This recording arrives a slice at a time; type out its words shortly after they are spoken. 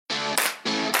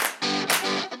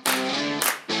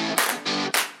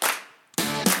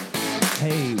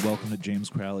Hey, welcome to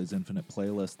James Crowley's Infinite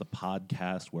Playlist, the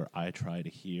podcast where I try to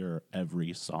hear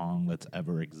every song that's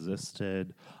ever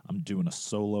existed. I'm doing a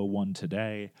solo one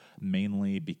today,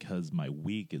 mainly because my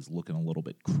week is looking a little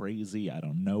bit crazy. I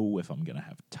don't know if I'm going to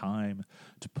have time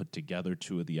to put together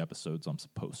two of the episodes I'm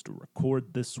supposed to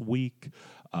record this week,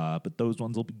 but those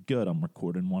ones will be good. I'm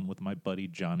recording one with my buddy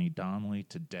Johnny Donnelly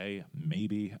today,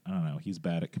 maybe. I don't know. He's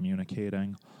bad at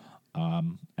communicating.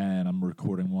 And I'm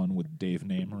recording one with Dave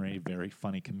Namery, very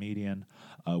funny comedian.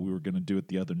 We were going to do it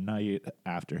the other night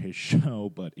after his show,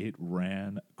 but it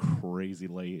ran crazy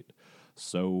late.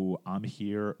 So I'm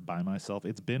here by myself.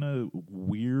 It's been a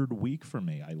weird week for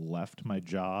me. I left my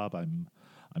job. I'm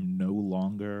no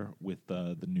longer with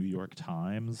the New York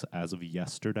Times as of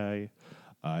yesterday.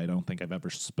 I don't think I've ever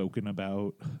spoken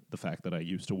about the fact that I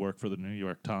used to work for the New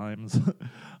York Times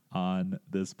on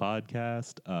this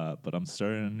podcast, but I'm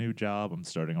starting a new job. I'm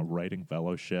starting a writing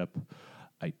fellowship.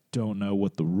 I don't know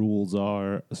what the rules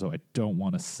are, so I don't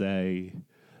want to say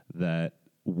that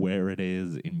where it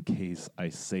is in case I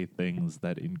say things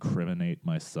that incriminate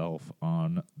myself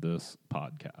on this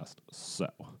podcast. So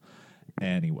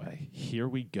anyway, here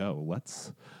we go.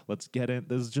 Let's get in.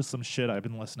 This is just some shit I've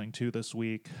been listening to this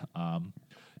week.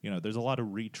 There's a lot of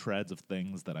retreads of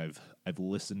things that I've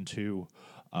listened to.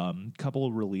 Couple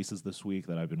of releases this week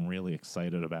that I've been really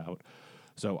excited about.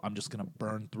 So I'm just going to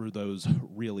burn through those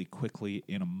really quickly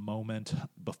in a moment.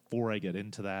 Before I get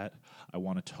into that, I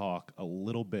want to talk a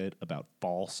little bit about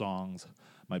fall songs.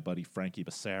 My buddy Frankie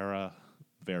Becerra,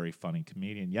 very funny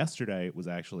comedian. Yesterday was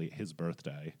actually his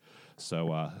birthday.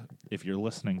 So if you're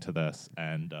listening to this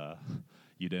and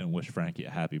you didn't wish Frankie a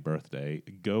happy birthday,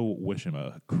 go wish him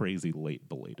a crazy late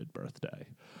belated birthday.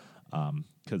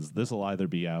 Because this will either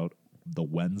be out the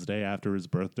Wednesday after his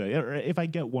birthday, or if I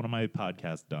get one of my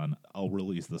podcasts done, I'll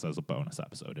release this as a bonus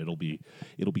episode. It'll be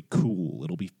cool.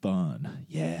 It'll be fun.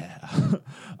 Yeah.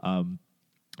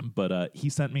 But he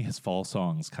sent me his fall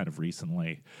songs kind of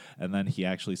recently, and then he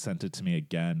actually sent it to me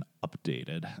again,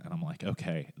 updated, and I'm like,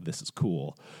 okay, this is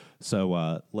cool.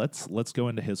 So let's go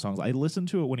into his songs. I listened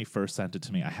to it when he first sent it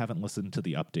to me. I haven't listened to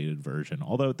the updated version,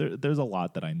 although there's a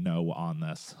lot that I know on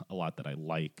this, a lot that I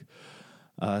like.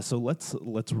 So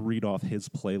let's read off his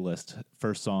playlist.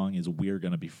 First song is "We're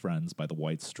Gonna Be Friends" by the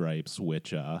White Stripes,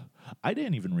 which I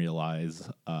didn't even realize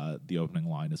the opening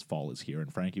line is "Fall is Here,"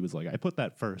 and Frankie was like, I put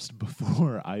that first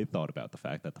before I thought about the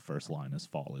fact that the first line is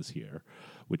 "Fall is Here,"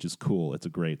 which is cool. It's a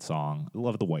great song. I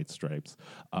love the White Stripes.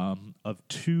 Of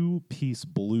two-piece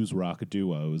blues rock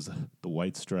duos, the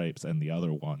White Stripes and the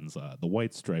other ones, the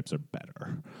White Stripes are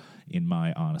better, in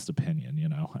my honest opinion,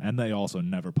 and they also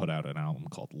never put out an album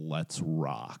called Let's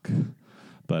Rock.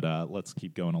 But let's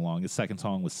keep going along. His second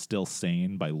song was "Still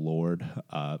Sane" by Lorde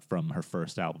from her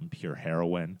first album, Pure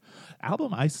Heroin.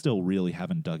 Album I still really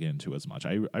haven't dug into as much.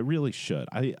 I really should.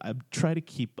 I try to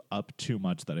keep up too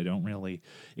much that I don't really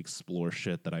explore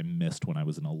shit that I missed when I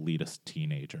was an elitist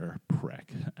teenager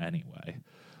prick. Anyway,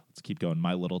 let's keep going.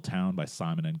 "My Little Town" by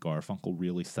Simon and Garfunkel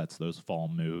really sets those fall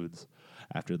moods.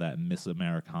 After that, "Miss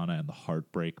Americana" and "The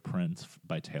Heartbreak Prince"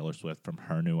 by Taylor Swift from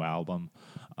her new album,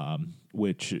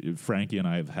 which Frankie and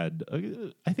I have had,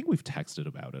 I think we've texted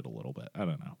about it a little bit. I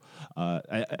don't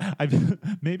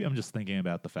know. Maybe I'm just thinking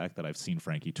about the fact that I've seen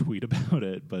Frankie tweet about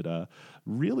it, but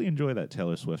really enjoy that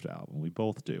Taylor Swift album. We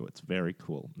both do. It's very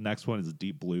cool. Next one is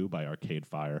 "Deep Blue" by Arcade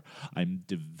Fire. I'm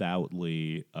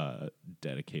devoutly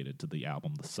dedicated to the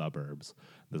album "The Suburbs."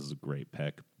 This is a great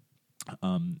pick.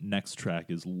 Next track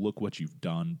is "Look What You've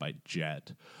Done" by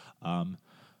Jet. I'm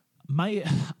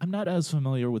not as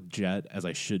familiar with Jet as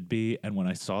I should be, and when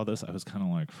I saw this, I was kind of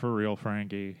like, for real,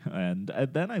 Frankie? And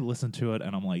then I listened to it,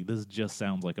 and I'm like, this just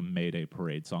sounds like a Mayday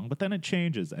Parade song, but then it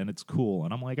changes, and it's cool,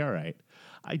 and I'm like, all right,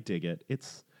 I dig it.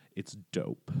 It's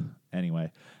dope.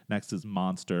 Anyway, next is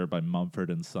 "Monster" by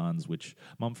Mumford & Sons, which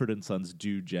Mumford & Sons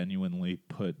do genuinely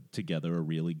put together a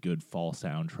really good fall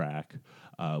soundtrack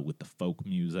with the folk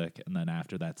music. And then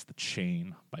after that's "The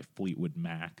Chain" by Fleetwood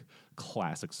Mac.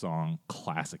 Classic song,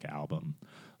 classic album.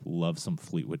 Love some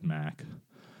Fleetwood Mac.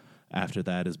 After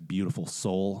that is "Beautiful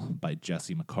Soul" by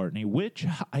Jesse McCartney, which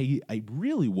I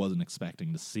really wasn't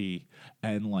expecting to see.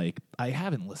 And I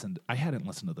hadn't listened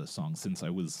to this song since I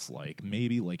was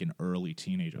maybe an early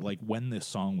teenager, when this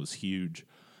song was huge.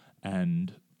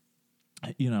 And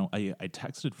I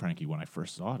texted Frankie when I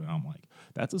first saw it, and I'm like,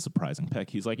 that's a surprising pick.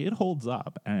 He's like, it holds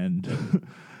up. And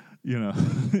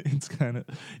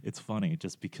it's funny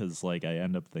just because I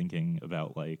end up thinking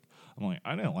about I'm like,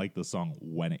 I didn't like the song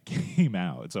when it came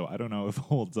out, so I don't know if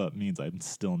 "holds up" means I'm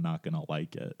still not gonna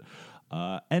like it.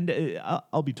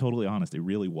 I'll be totally honest, it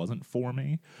really wasn't for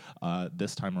me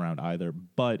this time around either,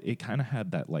 but it kind of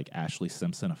had that like Ashley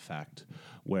Simpson effect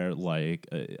where like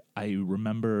I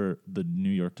remember the New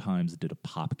York Times did a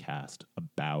popcast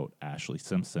about Ashley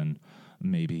Simpson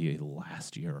maybe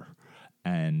last year.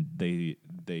 And they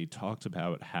talked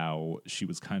about how she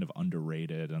was kind of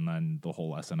underrated, and then the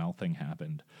whole SNL thing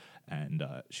happened, and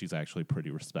she's actually pretty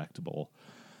respectable.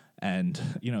 And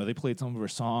they played some of her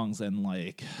songs, and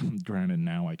like, granted,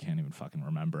 now I can't even fucking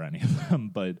remember any of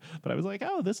them, but I was like,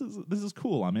 oh, this is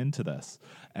cool. I'm into this.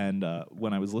 And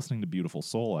when I was listening to Beautiful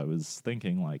Soul, I was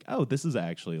thinking like, oh, this is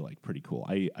actually like pretty cool.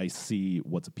 I see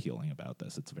what's appealing about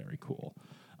this. It's very cool.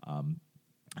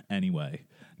 Anyway,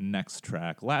 next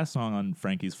track, last song on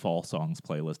Frankie's Fall Songs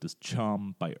playlist is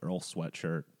Chum by Earl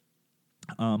Sweatshirt.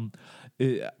 I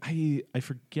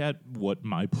forget what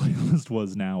my playlist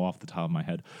was now off the top of my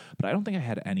head, but I don't think I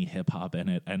had any hip hop in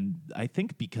it, and I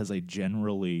think because I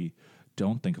generally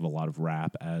don't think of a lot of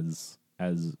rap as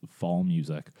fall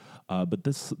music, but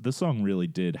this song really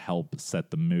did help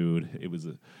set the mood. It was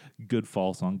a good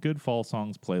fall song, good fall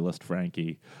songs playlist,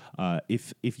 Frankie.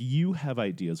 If you have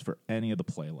ideas for any of the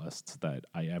playlists that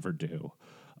I ever do,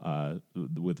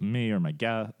 with me or my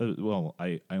guest,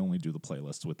 I only do the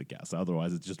playlists with the guests.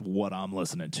 Otherwise, it's just what I'm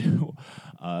listening to.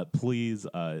 Please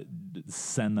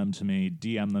send them to me,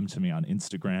 DM them to me on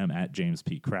Instagram at James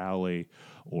P. Crowley,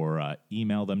 or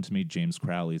email them to me, James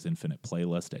Crowley's Infinite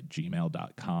Playlist at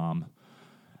gmail.com.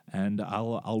 And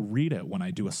I'll read it when I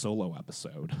do a solo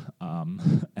episode.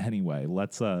 Anyway,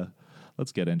 let's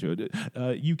get into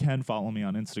it. You can follow me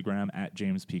on Instagram at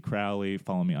James P. Crowley.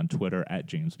 Follow me on Twitter at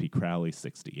James P.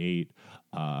 Crowley68.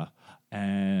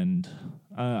 And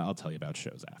I'll tell you about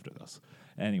shows after this.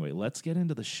 Anyway, let's get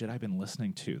into the shit I've been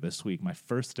listening to this week. My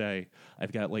first day,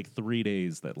 I've got like 3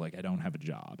 days that like I don't have a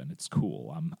job, and it's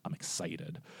cool. I'm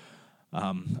excited.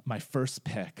 My first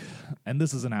pick, and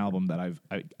this is an album that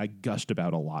I gushed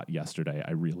about a lot yesterday.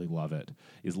 I really love it.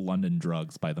 Is London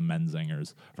Drugs by the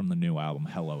Menzingers from the new album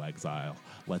Hello Exile.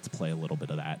 Let's play a little bit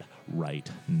of that right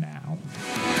now.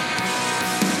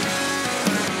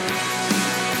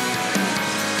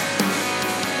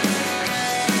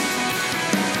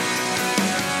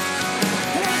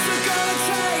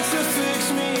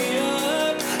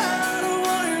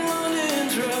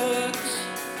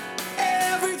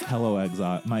 Hello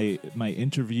Exile. My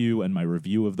interview and my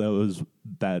review of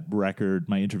that record,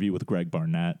 my interview with Greg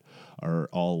Barnett, are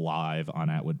all live on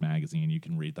Atwood Magazine. You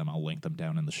can read them. I'll link them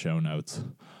down in the show notes.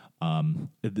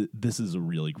 This is a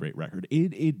really great record.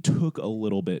 It took a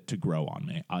little bit to grow on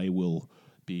me. I will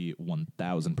be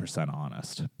 1,000%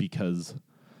 honest, because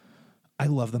I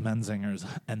love the Menzingers,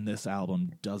 and this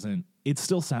album doesn't. It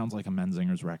still sounds like a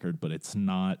Menzingers record, but it's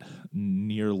not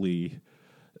nearly.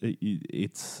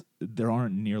 There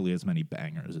aren't nearly as many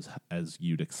bangers as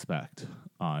you'd expect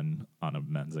on a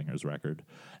Menzingers record,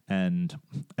 and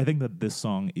I think that this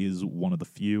song is one of the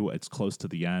few. It's close to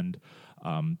the end,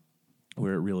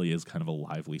 where it really is kind of a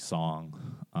lively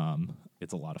song.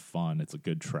 It's a lot of fun. It's a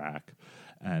good track,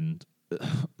 and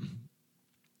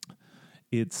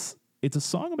it's a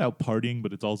song about partying,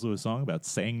 but it's also a song about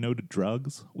saying no to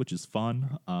drugs, which is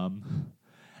fun.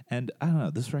 And I don't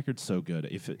know, this record's so good.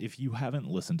 If you haven't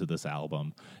listened to this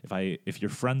album, if you're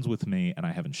friends with me and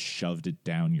I haven't shoved it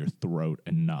down your throat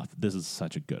enough, this is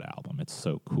such a good album. It's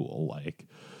so cool. Like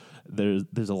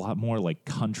there's a lot more like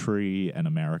country and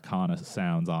Americana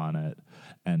sounds on it.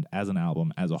 And as an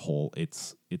album as a whole,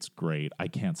 it's great. I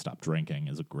Can't Stop Drinking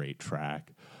is a great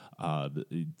track.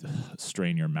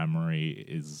 Strain Your Memory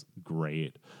is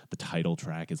great. The title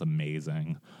track is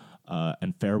amazing.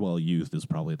 And Farewell Youth is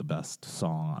probably the best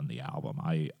song on the album.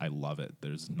 I love it.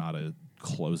 There's not a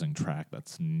closing track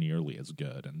that's nearly as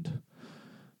good, and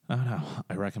I don't know.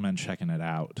 I recommend checking it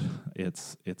out.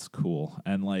 It's cool,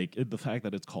 and like the fact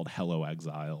that it's called Hello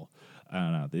Exile, I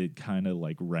don't know. It kind of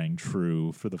like rang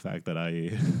true for the fact that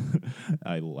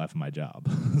I left my job.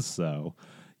 So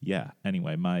yeah.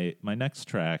 Anyway, my next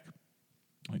track.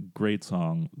 Great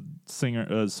song,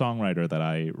 songwriter that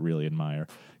I really admire,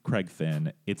 Craig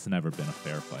Finn. It's Never Been a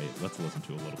Fair Fight. Let's listen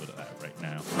to a little bit of that right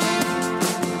now.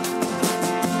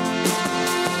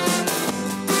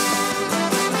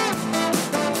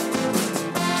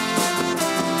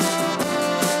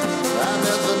 I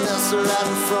met Vanessa right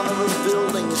in front of her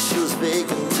building. She was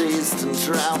vacant, dazed and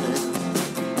drowning.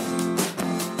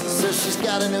 Says she's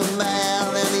got a new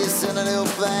man and he's in a new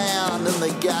band and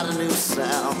they got a new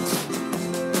sound.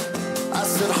 I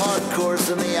said hardcore's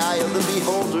in the eye of the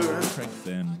beholder. Craig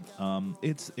Finn.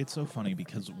 It's so funny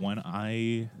because when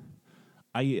I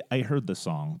heard the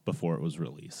song before it was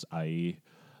released, I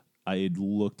I had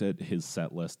looked at his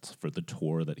set lists for the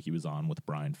tour that he was on with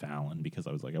Brian Fallon because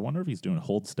I was like, I wonder if he's doing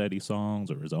Hold Steady songs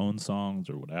or his own songs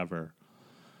or whatever.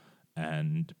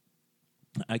 And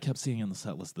I kept seeing in the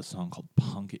set list this song called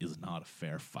Punk Is Not a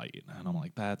Fair Fight. And I'm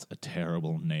like, that's a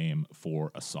terrible name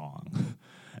for a song.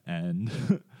 And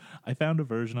I found a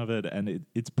version of it, and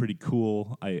it's pretty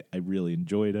cool. I really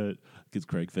enjoyed it because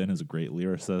Craig Finn is a great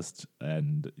lyricist.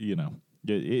 And, you know,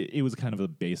 it was kind of a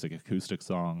basic acoustic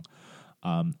song.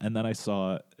 And then I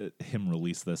saw him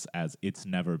release this as It's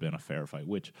Never Been a Fair Fight,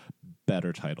 which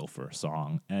better title for a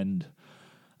song. And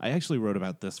I actually wrote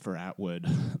about this for Atwood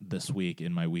this week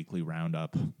in my weekly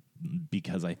roundup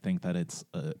because I think that it's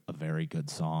a very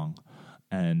good song.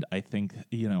 And I think,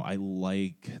 you know, I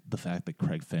like the fact that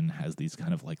Craig Finn has these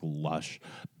kind of like lush,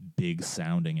 big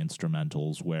sounding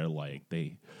instrumentals where like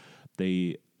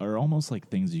they are almost like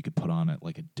things you could put on at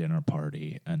like a dinner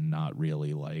party and not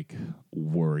really like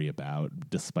worry about,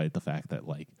 despite the fact that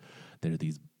like they're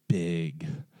these big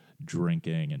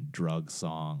drinking and drug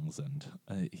songs, and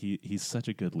he's such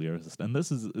a good lyricist. And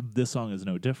this song is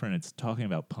no different. It's talking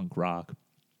about punk rock,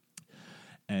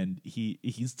 and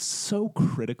he's so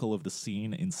critical of the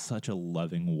scene in such a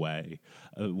loving way.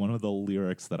 One of the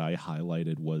lyrics that I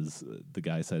highlighted was the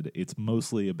guy said, "It's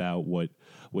mostly about what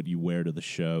you wear to the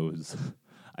shows.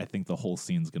 I think the whole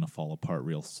scene's going to fall apart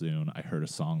real soon. I heard a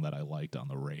song that I liked on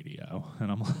the radio."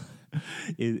 And I'm like,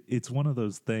 it's one of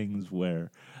those things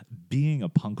where being a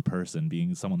punk person,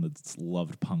 being someone that's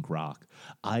loved punk rock,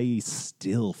 I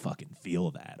still fucking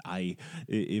feel that.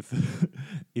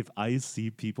 If I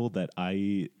see people that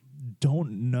I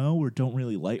don't know or don't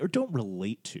really like or don't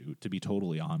relate to be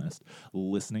totally honest,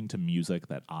 listening to music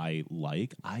that I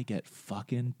like, I get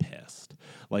fucking pissed.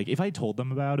 Like, if I told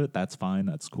them about it, that's fine,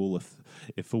 that's cool.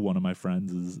 If one of my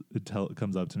friends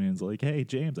comes up to me and is like, "Hey,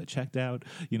 James, I checked out,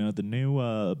 you know, the new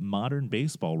modern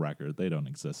baseball record." They don't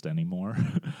exist anymore.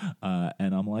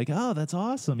 And I'm like, "Oh, that's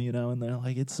awesome," you know, and they're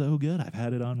like, "It's so good, I've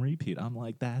had it on repeat." I'm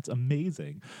like, "That's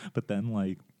amazing." But then,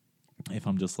 like, if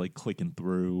I'm just like clicking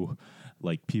through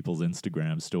like people's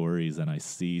Instagram stories and I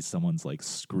see someone's like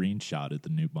screenshotted the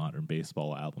new modern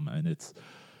baseball album and it's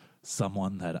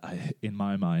someone that in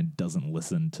my mind doesn't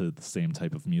listen to the same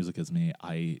type of music as me,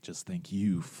 I just think,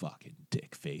 you fucking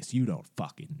dick face. You don't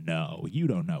fucking know. You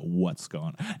don't know what's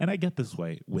going on. And I get this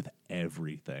way with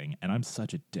everything, and I'm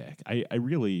such a dick. I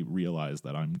really realize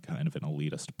that I'm kind of an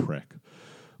elitist prick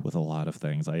with a lot of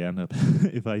things. I end up,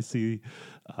 if I see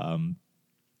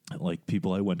like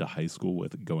people I went to high school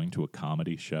with going to a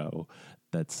comedy show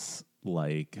that's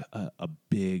like a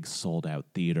big sold out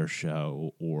theater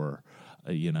show, or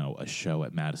you know, a show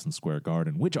at Madison Square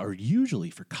Garden, which are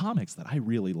usually for comics that I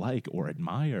really like or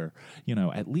admire, you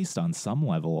know, at least on some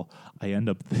level, I end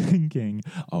up thinking,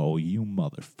 "Oh, you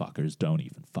motherfuckers don't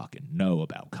even fucking know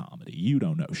about comedy. You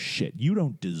don't know shit. You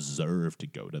don't deserve to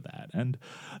go to that." And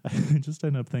I just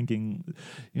end up thinking,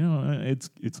 you know,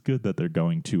 it's good that they're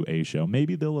going to a show.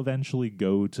 Maybe they'll eventually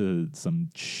go to some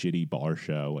shitty bar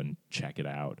show and check it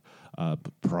out.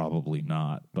 But probably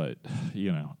not. But,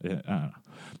 you know, I don't know.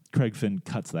 Craig Finn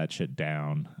cuts that shit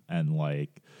down, and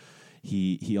like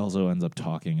he also ends up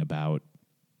talking about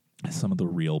some of the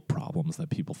real problems that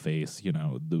people face. You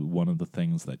know, one of the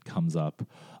things that comes up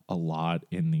a lot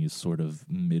in these sort of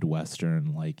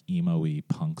Midwestern, like emo-y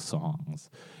punk songs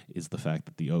is the fact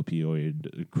that the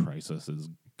opioid crisis is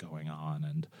going on,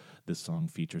 and this song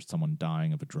features someone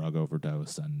dying of a drug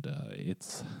overdose, and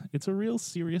it's a real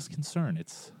serious concern.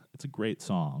 It's a great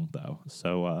song, though.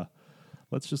 So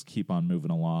let's just keep on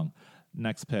moving along.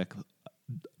 Next pick,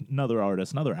 another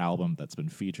artist, another album that's been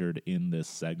featured in this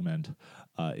segment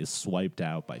is Swiped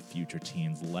Out by Future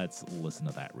Teens. Let's listen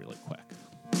to that really quick.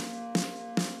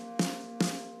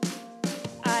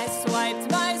 I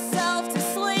swiped myself to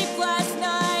sleep last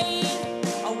night.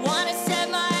 I want to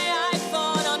set my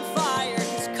iPhone on fire.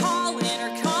 'Cause Colin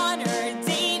or Connor or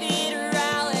David or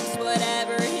Alex,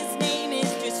 whatever his name is,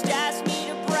 just asked me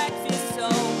to breakfast. So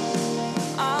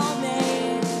I'll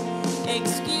make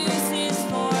excuses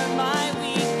for my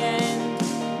weekend.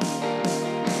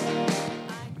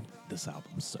 This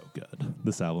album's so good.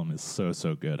 This album is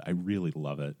so good. I really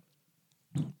love it.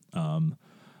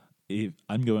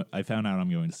 I found out I'm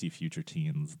going to see Future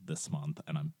Teens this month,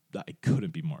 and I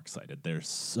couldn't be more excited. They're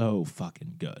so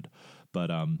fucking good. But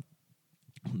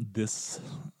this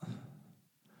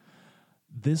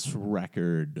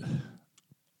record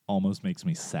almost makes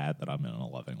me sad that I'm in a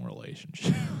loving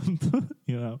relationship.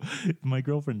 You know, if my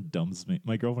girlfriend dumps me,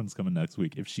 my girlfriend's coming next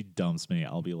week. If she dumps me,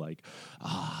 I'll be like,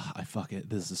 I fuck it.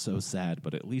 This is so sad,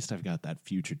 but at least I've got that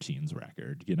Future Teens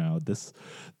record. You know, this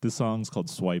song's called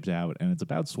Swiped Out, and it's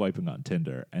about swiping on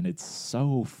Tinder, and it's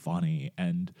so funny.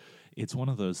 And it's one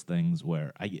of those things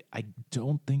where I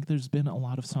don't think there's been a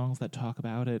lot of songs that talk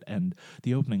about it. And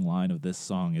the opening line of this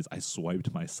song is, I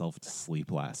swiped myself to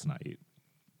sleep last night.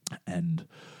 And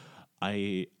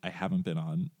I haven't been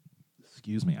on,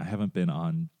 I haven't been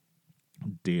on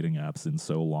dating apps in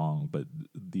so long, but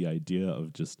the idea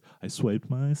of just, I swiped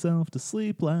myself to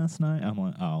sleep last night, I'm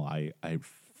like, oh, I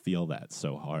feel that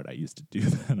so hard. I used to do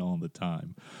that all the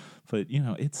time. But, you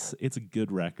know, it's a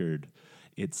good record.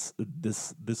 It's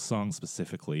this song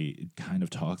specifically kind of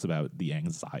talks about the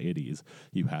anxieties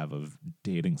you have of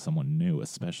dating someone new,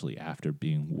 especially after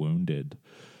being wounded.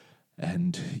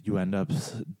 And you end up,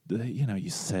 you know,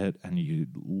 you sit and you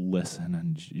listen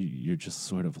and you're just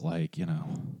sort of like, you know,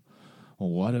 well,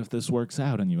 what if this works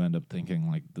out? And you end up thinking,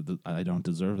 like, I don't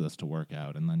deserve this to work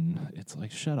out. And then it's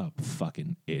like, shut up,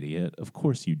 fucking idiot. Of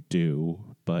course you do.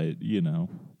 But, you know,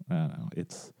 I don't know.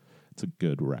 It's a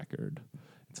good record.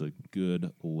 It's a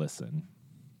good listen.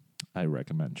 I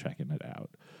recommend checking it out.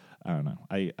 I don't know.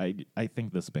 I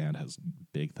think this band has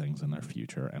big things in their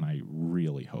future, and I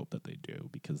really hope that they do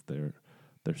because they're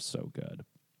so good.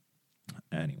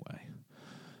 Anyway,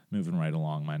 moving right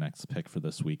along, my next pick for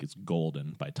this week is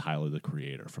Golden by Tyler, the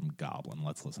Creator from Goblin.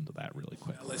 Let's listen to that really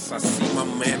quick. I see my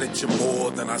manager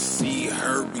more than I see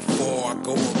her. Before I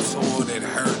go on tour, that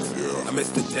hurts. Yeah. I miss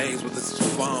the days where this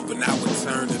was fun, but now it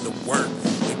turned into work.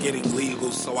 And getting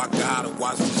legal, so I gotta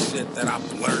watch the shit that I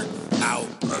blurt out.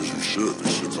 As you should.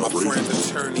 This shit's my outrageous.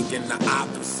 friends are turning into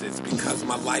opposites because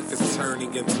my life is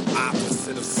turning into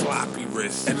opposite of sloppy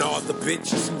wrist and all the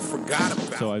bitches who forgot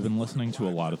about. So I've been listening to a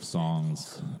lot of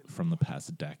songs from the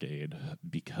past decade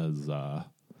because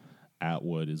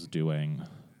Atwood is doing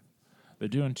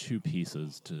two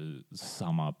pieces to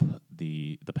sum up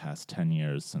the past 10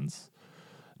 years since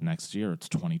next year it's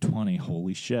 2020.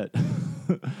 Holy shit.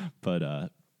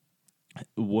 But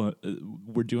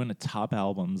we're doing the top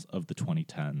albums of the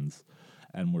 2010s,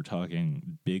 and we're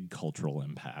talking big cultural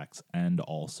impacts, and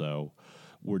also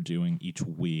we're doing each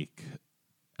week,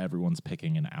 everyone's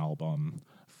picking an album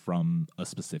from a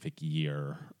specific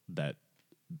year that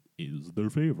is their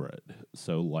favorite.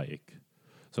 So like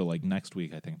next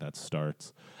week, I think that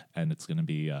starts, and it's going to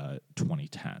be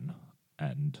 2010,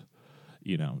 and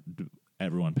you know,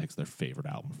 everyone picks their favorite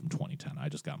album from 2010. I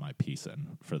just got my piece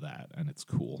in for that, and it's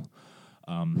cool.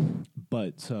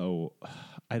 But so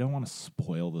I don't want to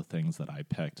spoil the things that I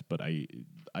picked, but I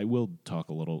will talk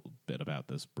a little bit about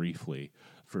this briefly.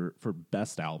 For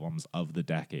best albums of the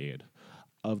decade,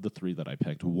 of the three that I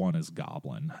picked, one is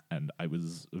Goblin, and I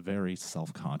was very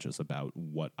self-conscious about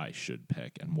what I should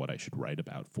pick and what I should write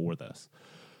about for this,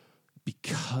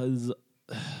 because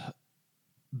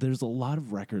there's a lot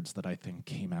of records that I think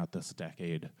came out this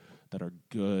decade that are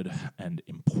good and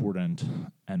important,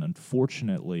 and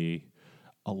unfortunately,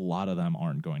 a lot of them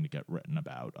aren't going to get written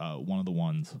about. One of the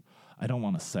ones, I don't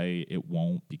want to say it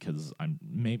won't because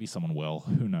maybe someone will,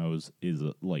 who knows, is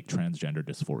like Transgender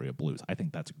Dysphoria Blues. I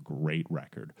think that's a great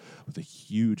record with a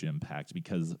huge impact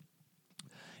because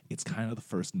it's kind of the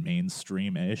first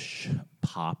mainstream-ish,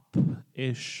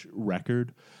 pop-ish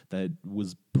record that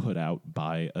was put out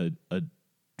by a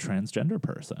transgender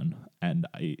person. And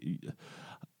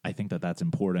I think that that's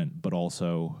important, but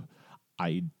also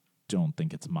I don't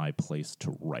think it's my place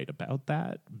to write about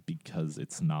that because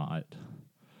it's not,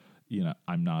 you know,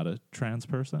 I'm not a trans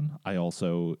person. I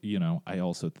also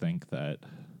think that,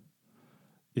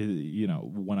 you know,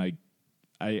 when I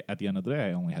at the end of the day,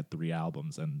 I only had 3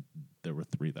 albums and there were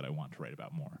 3 that I wanted to write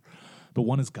about more. But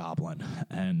one is Goblin.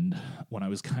 And when I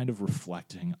was kind of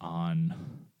reflecting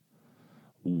on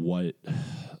what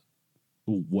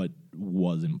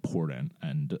was important,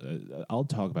 and I'll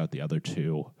talk about the other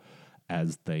 2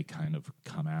 as they kind of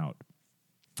come out,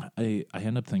 I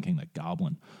end up thinking that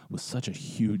Goblin was such a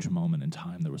huge moment in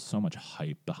time. There was so much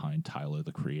hype behind Tyler,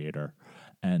 the Creator.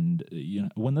 And, you know,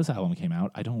 when this album came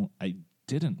out, I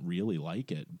didn't really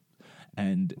like it.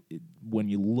 And when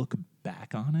you look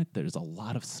back on it, there's a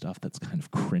lot of stuff that's kind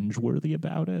of cringeworthy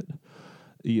about it.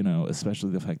 You know, especially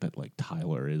the fact that, like,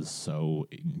 Tyler is so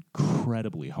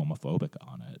incredibly homophobic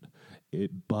on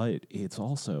it. But it's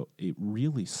also, it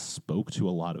really spoke to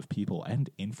a lot of people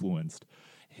and influenced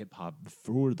hip-hop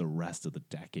for the rest of the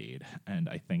decade. And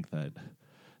I think that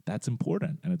that's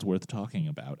important and it's worth talking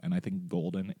about. And I think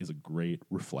Golden is a great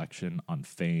reflection on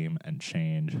fame and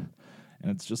change.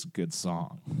 and it's just a good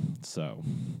song. So,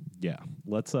 yeah,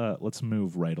 let's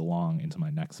move right along into my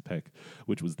next pick,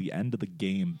 which was "The End of the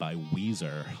Game" by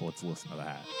Weezer. Let's listen to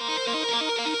that.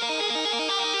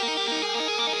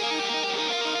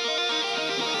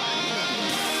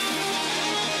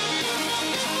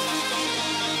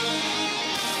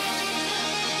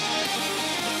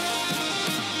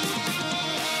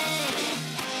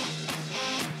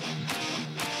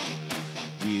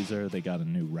 Weezer, they got a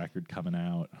new record coming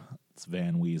out. It's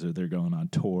Van Weezer. They're going on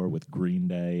tour with Green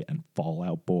Day and Fall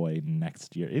Out Boy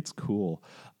next year. It's cool.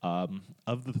 Of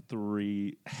the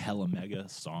three Hella Mega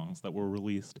songs that were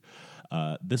released,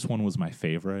 this one was my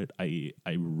favorite. I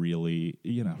really,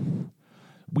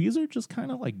 Weezer just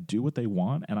kind of like do what they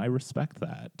want, and I respect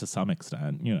that to some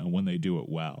extent, when they do it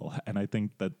well. And I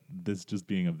think that this just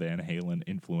being a Van Halen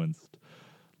influenced,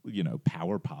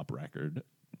 power pop record,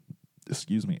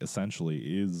 essentially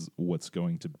is what's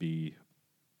going to be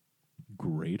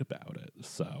great about it.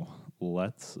 So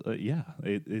let's,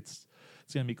 it's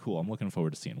gonna be cool. I'm looking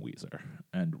forward to seeing Weezer,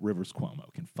 and Rivers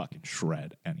Cuomo can fucking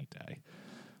shred any day.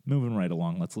 Moving right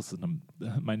along, let's listen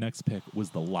to my next pick.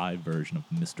 Was the live version of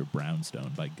Mr.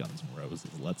 Brownstone by Guns N' Roses.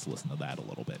 Let's listen to that a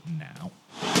little bit now.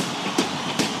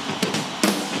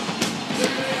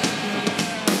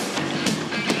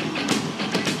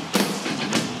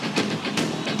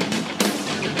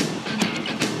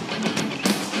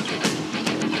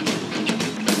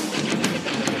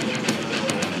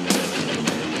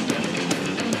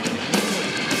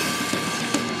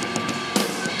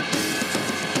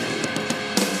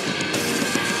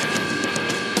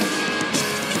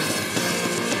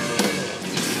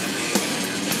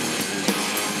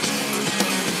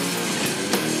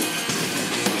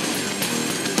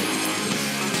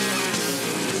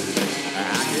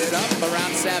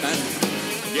 Around 7,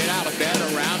 get out of bed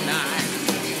around 9,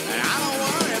 and I don't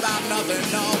worry about nothing,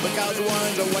 no, because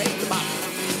one's awake about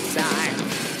time.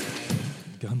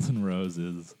 Guns N'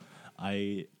 Roses.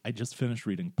 I just finished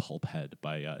reading Pulphead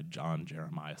by John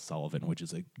Jeremiah Sullivan, which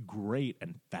is a great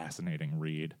and fascinating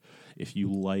read. If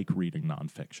you like reading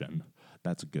nonfiction,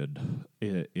 that's a good.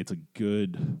 It's a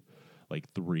good,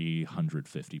 like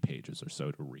 350 pages or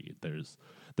so to read. There's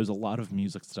a lot of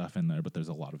music stuff in there, but there's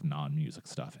a lot of non-music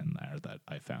stuff in there that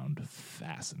I found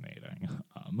fascinating.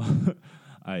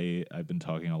 I've been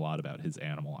talking a lot about his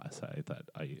animal essay that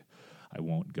I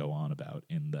won't go on about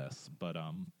in this, but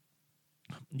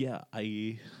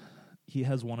he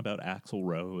has one about Axl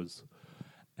Rose,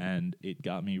 and it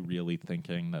got me really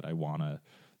thinking that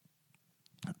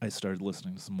I started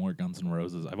listening to some more Guns N'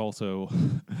 Roses. I've also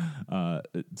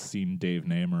seen Dave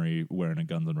Namery wearing a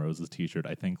Guns N' Roses t-shirt.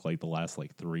 I think like the last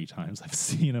 3 times I've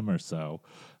seen him or so.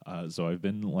 So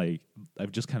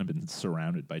I've just kind of been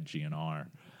surrounded by GNR,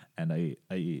 and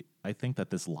I think that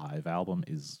this live album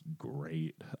is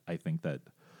great. I think that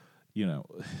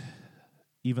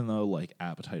even though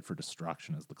Appetite for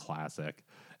Destruction is the classic,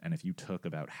 and if you took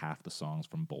about half the songs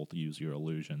from both Use Your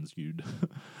Illusions,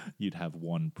 you'd have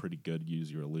one pretty good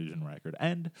Use Your Illusion record.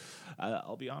 And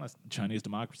I'll be honest, Chinese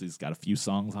Democracy's got a few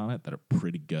songs on it that are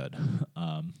pretty good.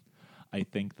 I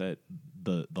think that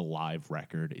the live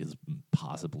record is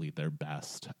possibly their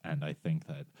best, and I think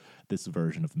that this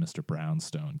version of Mr.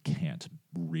 Brownstone can't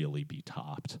really be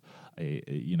topped.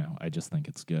 I just think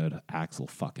it's good. Axl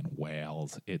fucking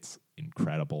wails. It's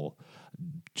incredible.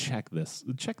 Check this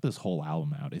whole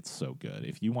album out. It's so good.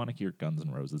 If you want to hear Guns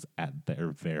N' Roses at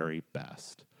their very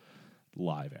best,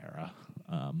 live era.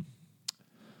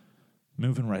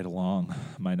 Moving right along,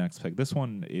 my next pick. This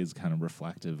one is kind of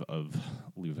reflective of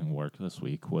losing work this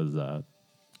week. Was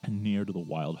Near to the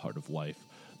Wild Heart of Life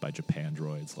by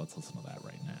Japandroids. Let's listen to that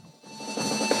right now.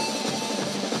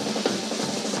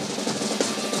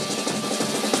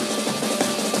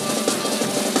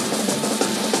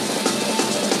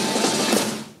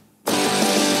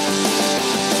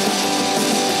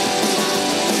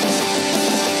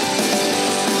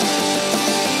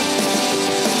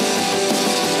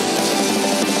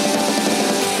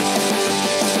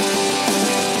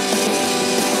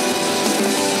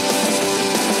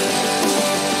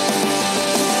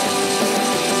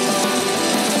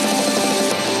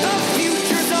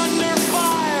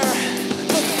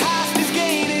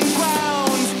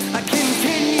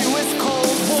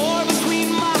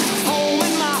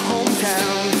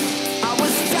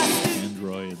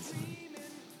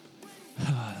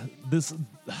 This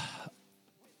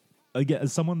again,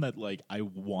 as someone that I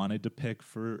wanted to pick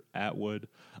for Atwood,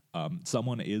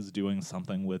 someone is doing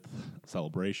something with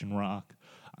Celebration Rock.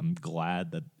 I'm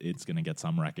glad that it's going to get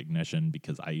some recognition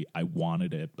because I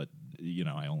wanted it, but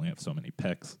I only have so many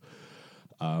picks.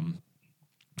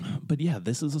 But yeah,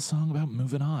 this is a song about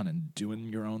moving on and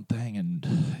doing your own thing and,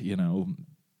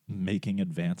 making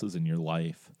advances in your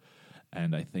life.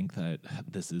 And I think that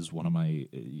this is one of my,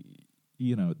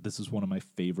 this is one of my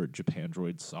favorite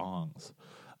Japandroid songs.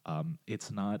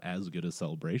 It's not as good as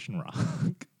Celebration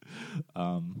Rock.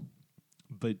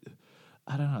 But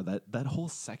I don't know, that whole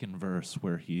second verse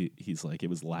where he's like, it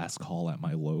was last call at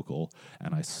my local,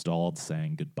 and I stalled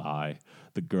saying goodbye.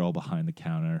 The girl behind the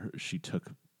counter, she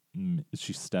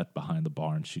stepped behind the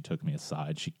bar and she took me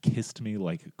aside. She kissed me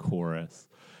like a chorus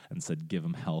and said, give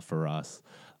him hell for us.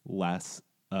 Last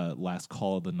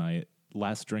call of the night,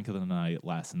 last drink of the night,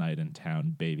 last night in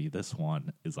town, baby, this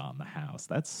one is on the house.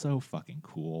 That's so fucking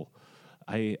cool.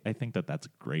 I think that that's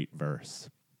a great verse.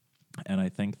 And I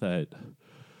think that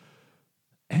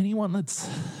anyone that's,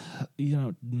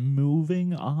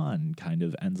 moving on kind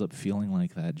of ends up feeling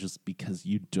like that just because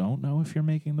you don't know if you're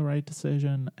making the right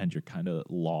decision and you're kind of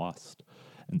lost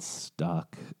and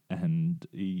stuck. And,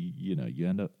 you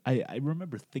end up... I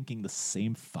remember thinking the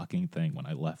same fucking thing when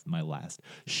I left my last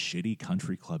shitty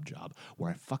country club job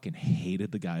where I fucking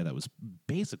hated the guy that was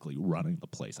basically running the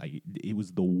place. It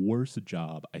was the worst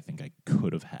job I think I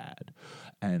could have had.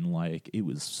 And, it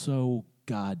was so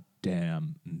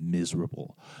goddamn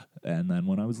miserable. And then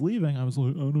when I was leaving, I was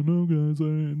like, I don't know, guys,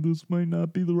 this might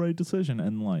not be the right decision.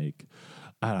 And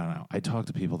I don't know. I talked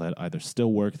to people that either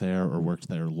still work there or worked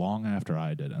there long after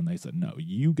I did, and they said, no,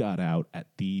 you got out at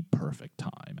the perfect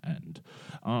time. And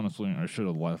honestly, I should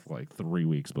have left 3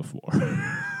 weeks before.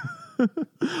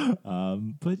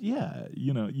 But yeah,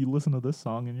 you listen to this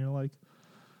song and you're like,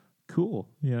 cool,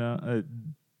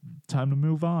 time to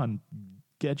move on.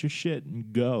 Get your shit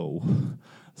and go.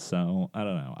 So, I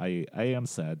don't know. I am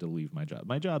sad to leave my job.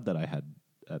 My job that I had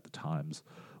at the times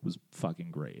was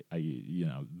fucking great.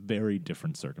 Very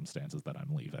different circumstances that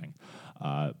I'm leaving.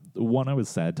 One, I was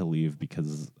sad to leave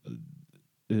because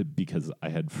I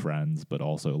had friends, but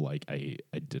also I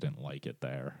didn't like it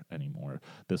there anymore.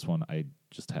 This one, I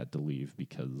just had to leave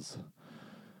because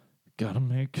gotta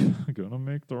make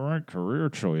the right career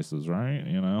choices, right?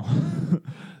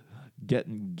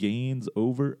 Getting gains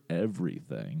over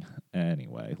everything.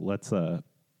 Anyway, let's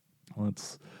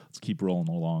keep rolling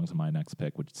along to my next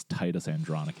pick, which is Titus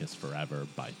Andronicus Forever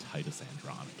by Titus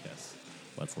Andronicus.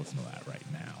 Let's listen to that right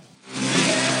now.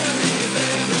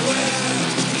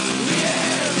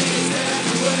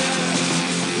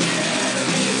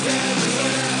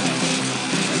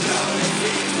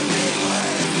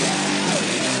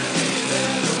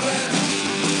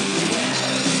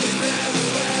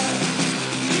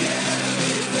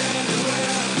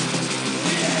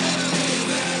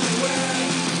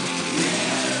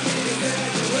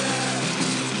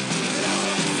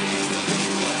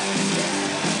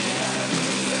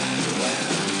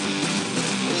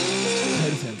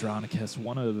 Andronicus,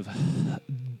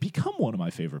 become one of my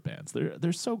favorite bands.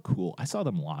 They're so cool. I saw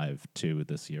them live too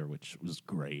this year, which was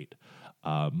great.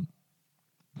 But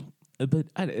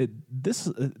this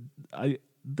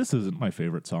isn't my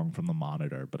favorite song from The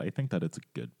Monitor, but I think that it's a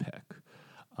good pick.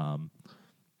 I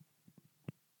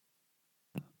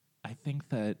think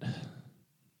that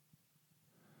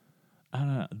I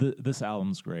don't know. This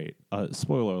album's great.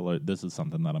 Spoiler alert, this is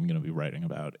something that I'm going to be writing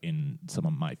about in some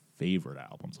of my favorite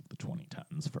albums of the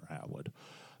 2010s for Atwood.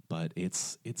 But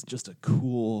it's just a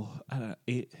cool...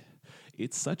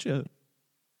 it's such a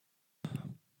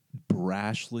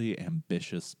brashly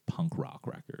ambitious punk rock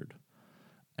record.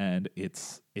 And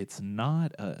it's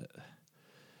not a...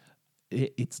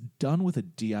 It's done with a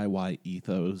DIY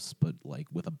ethos, but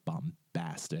with a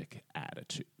bombastic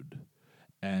attitude.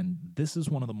 And this is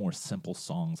one of the more simple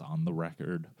songs on the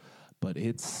record, but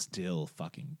it's still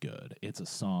fucking good. It's a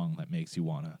song that makes you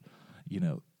want to,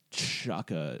 chuck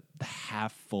a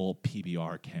half-full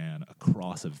PBR can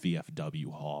across a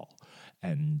VFW hall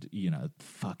and,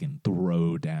 fucking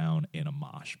throw down in a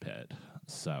mosh pit.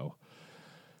 So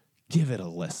give it a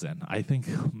listen. I think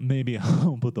maybe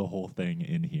I'll put the whole thing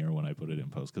in here when I put it in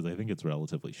post because I think it's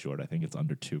relatively short. I think it's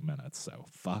under 2 minutes, so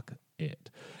fuck it.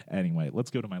 Anyway,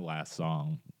 let's go to my last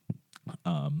song.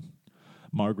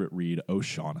 Margaret Reed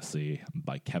O'Shaughnessy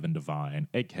by Kevin Devine,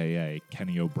 a.k.a.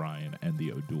 Kenny O'Brien and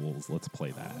the O'Douls. Let's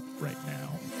play that right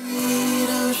now.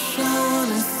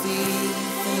 O'Shaughnessy,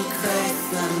 in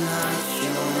Christ I'm not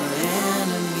your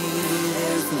enemy.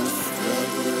 There's no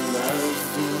struggler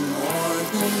loves you more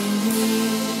than me.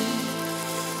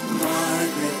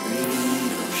 Margaret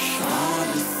Reed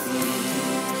O'Shaughnessy.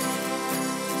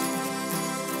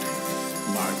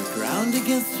 Margaret ground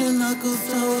against her knuckles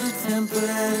to hold her temper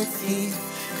at her teeth.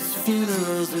 'Cause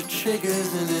funerals are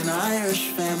triggers in an Irish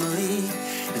family.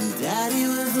 And Daddy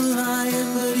was a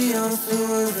lion, but he also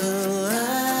was a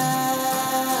lion.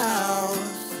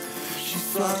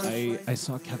 I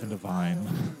saw Kenny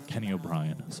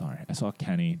O'Brien, I saw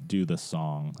Kenny do this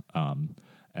song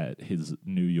at his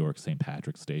New York St.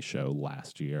 Patrick's Day show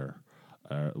last year.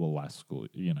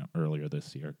 Earlier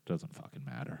this year. Doesn't fucking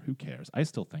matter. Who cares? I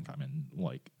still think I'm in,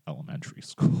 like, elementary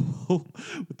school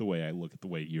with the way I look at the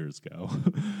way years go.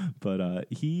 But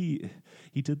he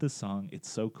did this song. It's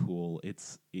so cool.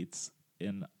 It's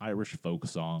an Irish folk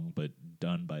song, but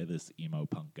done by this emo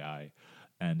punk guy.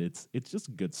 And it's just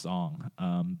a good song.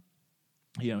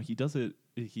 He does it.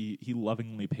 He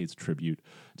lovingly pays tribute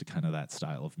to kind of that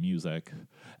style of music.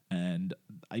 And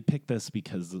I picked this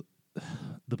because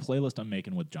the playlist I'm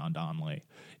making with John Donnelly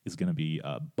is going to be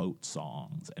boat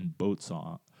songs and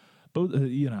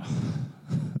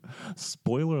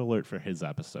spoiler alert for his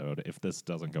episode if this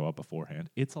doesn't go up beforehand.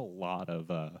 It's a lot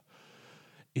of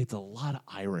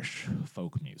Irish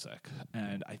folk music,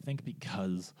 and I think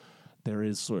because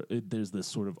there's this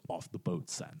sort of off the boat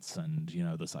sense, and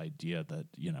this idea that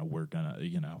we're gonna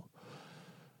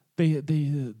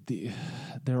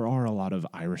there are a lot of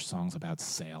Irish songs about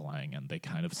sailing, and they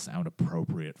kind of sound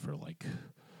appropriate for like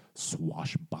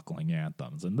swashbuckling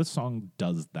anthems, and this song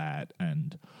does that,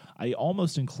 and I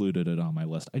almost included it on my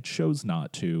list. I chose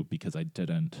not to because I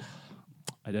didn't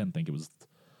think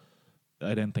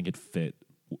it fit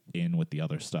in with the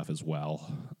other stuff as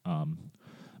well.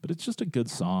 But it's just a good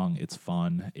song. It's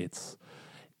fun. It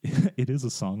is a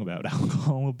song about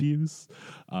alcohol abuse,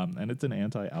 and it's an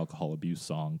anti-alcohol abuse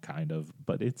song, kind of.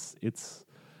 But it's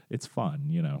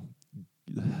fun,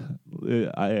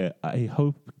 I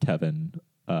hope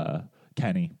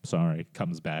Kenny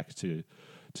comes back to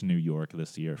New York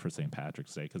this year for St.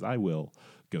 Patrick's Day, because I will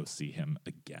go see him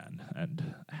again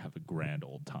and have a grand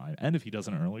old time. And if he does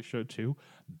an early show too,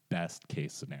 best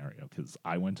case scenario, because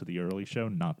I went to the early show,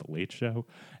 not the late show,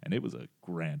 and it was a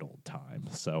grand old time.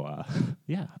 So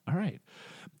yeah, all right.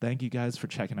 Thank you guys for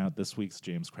checking out this week's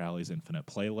James Crowley's Infinite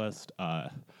Playlist.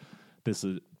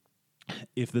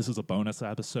 If this is a bonus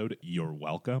episode, you're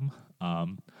welcome.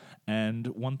 And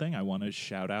one thing I want to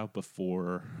shout out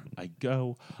before I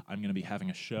go, I'm going to be having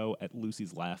a show at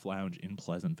Lucy's Laugh Lounge in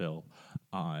Pleasantville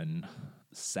on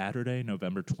Saturday,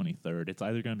 November 23rd. It's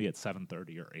either going to be at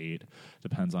 7:30 or 8.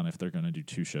 Depends on if they're going to do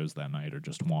 2 shows that night or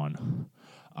just one.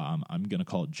 I'm going to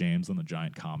call it James and the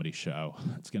Giant Comedy Show.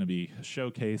 It's going to be a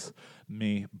showcase,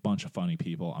 me, bunch of funny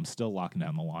people. I'm still locking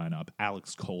down the lineup.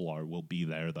 Alex Kolar will be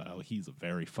there, though. He's a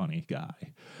very funny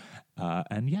guy.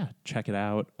 And yeah, check it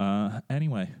out.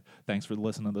 Anyway, thanks for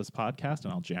listening to this podcast,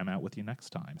 and I'll jam out with you next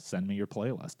time. Send me your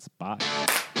playlists. Bye.